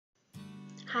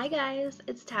Hi guys,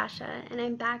 it's Tasha and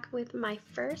I'm back with my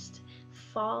first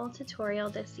fall tutorial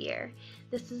this year.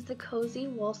 This is the cozy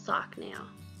wool sock nail.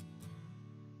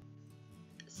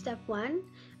 Step 1,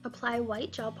 apply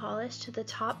white gel polish to the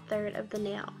top third of the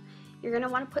nail. You're going to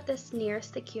want to put this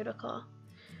nearest the cuticle.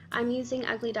 I'm using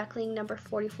Ugly Duckling number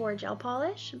 44 gel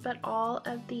polish, but all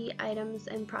of the items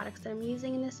and products that I'm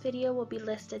using in this video will be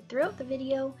listed throughout the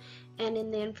video and in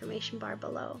the information bar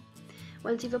below.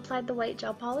 Once you've applied the white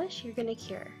gel polish, you're going to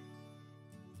cure.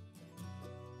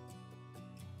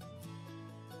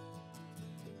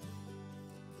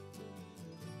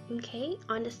 Okay,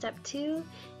 on to step 2.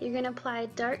 You're going to apply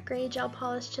dark gray gel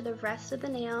polish to the rest of the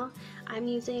nail. I'm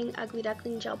using Ugly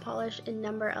Duckling gel polish in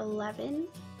number 11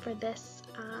 for this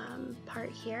part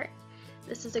here.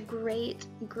 This is a great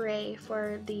gray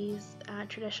for these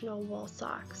traditional wool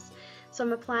socks. So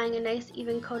I'm applying a nice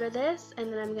even coat of this,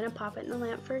 and then I'm going to pop it in the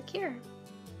lamp for a cure.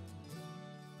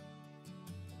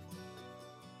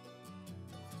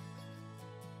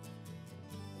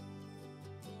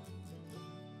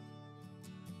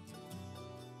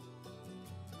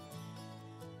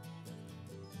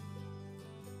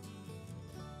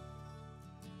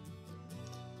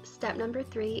 Step number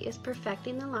 3 is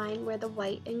perfecting the line where the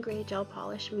white and gray gel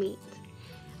polish meet.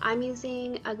 I'm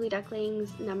using Ugly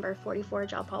Duckling's number 44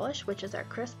 gel polish, which is our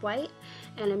crisp white,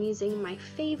 and I'm using my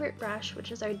favorite brush,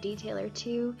 which is our Detailer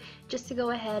 2, just to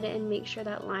go ahead and make sure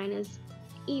that line is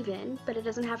even, but it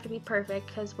doesn't have to be perfect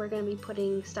because we're going to be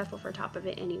putting stuff over top of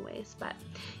it anyways, but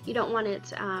you don't want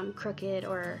it crooked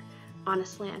or on a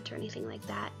slant or anything like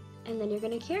that. And then you're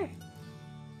going to cure.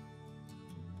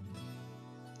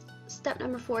 Step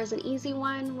number 4 is an easy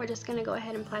one. We're just going to go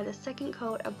ahead and apply the second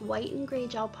coat of white and gray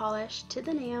gel polish to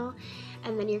the nail,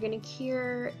 and then you're going to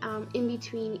cure in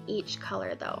between each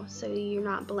color though, so you're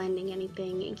not blending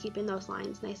anything and keeping those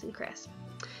lines nice and crisp.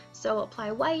 So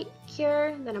apply white,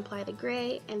 cure, then apply the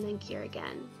gray, and then cure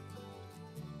again.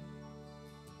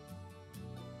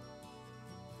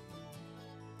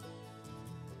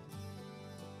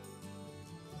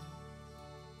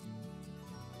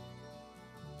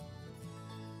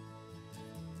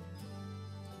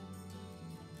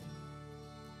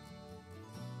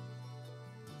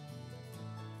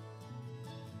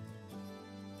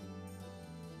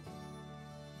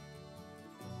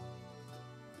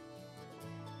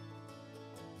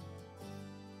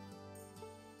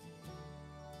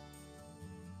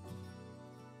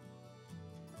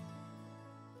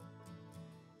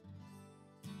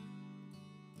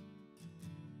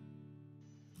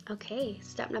 Okay,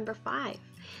 step number 5.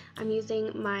 I'm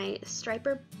using my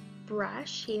striper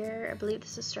brush here. I believe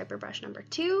this is striper brush number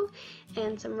 2,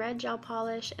 and some red gel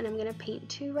polish, and I'm going to paint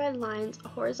 2 red lines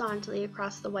horizontally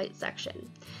across the white section.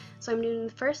 So I'm doing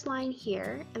the first line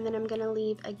here, and then I'm going to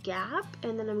leave a gap,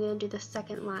 and then I'm going to do the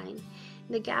second line.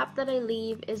 The gap that I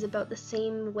leave is about the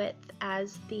same width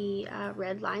as the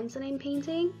red lines that I'm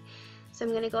painting. So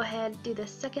I'm going to go ahead, do the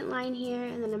second line here,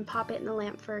 and then pop it in the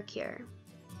lamp for a cure.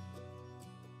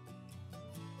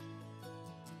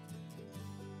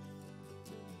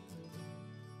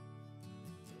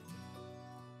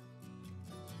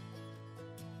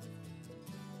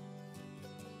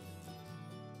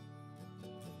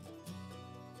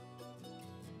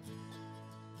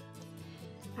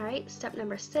 Alright, step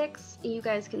number 6, you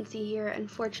guys can see here,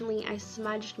 unfortunately I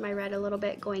smudged my red a little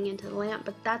bit going into the lamp,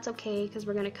 but that's okay because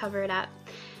we're going to cover it up.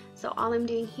 So all I'm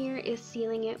doing here is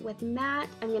sealing it with matte.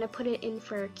 I'm going to put it in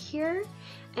for a cure,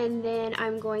 and then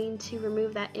I'm going to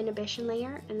remove that inhibition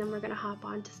layer, and then we're going to hop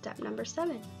on to step number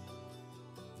 7.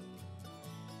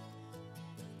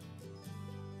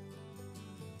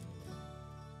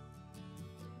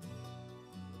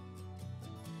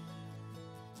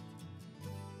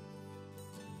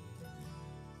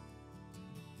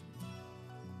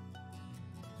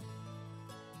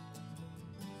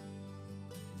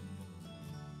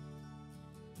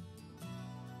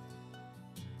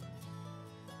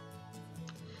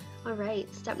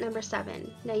 Alright, step number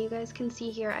 7. Now you guys can see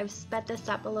here I've sped this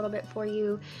up a little bit for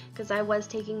you because I was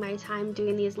taking my time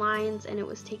doing these lines and it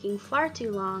was taking far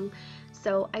too long.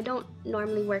 So I don't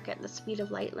normally work at the speed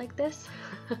of light like this,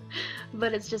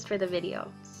 but it's just for the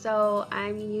video. So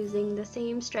I'm using the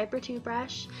same striper 2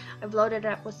 brush. I've loaded it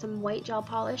up with some white gel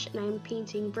polish, and I'm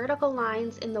painting vertical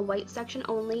lines in the white section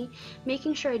only,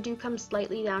 making sure I do come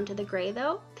slightly down to the gray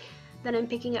though. Then I'm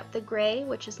picking up the gray,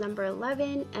 which is number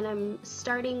 11, and I'm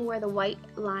starting where the white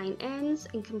line ends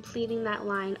and completing that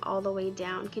line all the way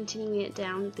down, continuing it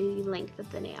down the length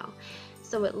of the nail.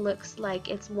 So it looks like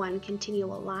it's one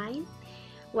continual line.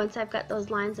 Once I've got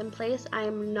those lines in place, I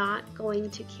am not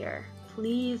going to cure.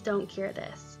 Please don't cure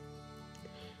this.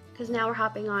 because now we're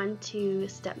hopping on to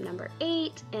step number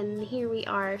 8, and here we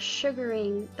are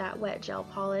sugaring that wet gel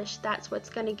polish. That's what's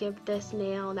going to give this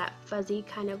nail that fuzzy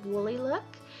kind of woolly look.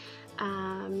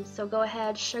 So go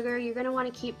ahead, sugar. You're going to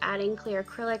want to keep adding clear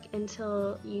acrylic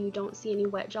until you don't see any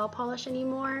wet gel polish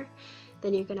anymore.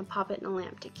 Then you're going to pop it in the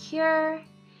lamp to cure,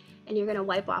 and you're going to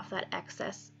wipe off that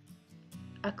excess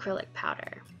acrylic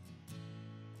powder.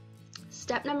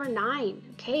 Step number 9.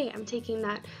 Okay, I'm taking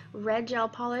that red gel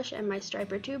polish and my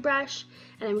striper 2 brush,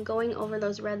 and I'm going over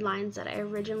those red lines that I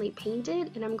originally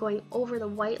painted, and I'm going over the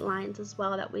white lines as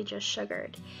well that we just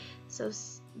sugared. So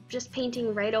just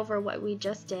painting right over what we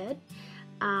just did.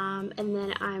 And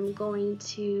then I'm going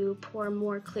to pour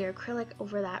more clear acrylic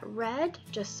over that red,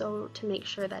 just so to make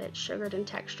sure that it's sugared and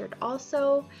textured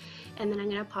also. And then I'm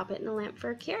going to pop it in the lamp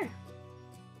for a cure.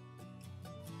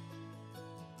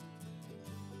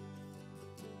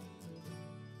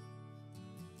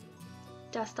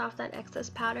 Dust off that excess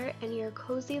powder, and your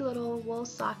cozy little wool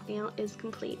sock nail is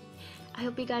complete. I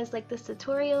hope you guys like this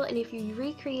tutorial, and if you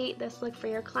recreate this look for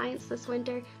your clients this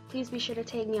winter, please be sure to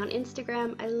tag me on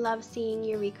Instagram. I love seeing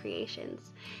your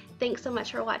recreations. Thanks so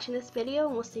much for watching this video,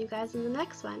 and we'll see you guys in the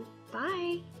next one.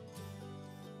 Bye!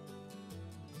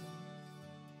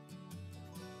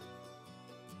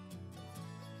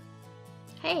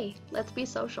 Hey, let's be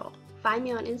social. Find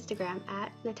me on Instagram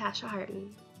at Natasha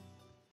Harton.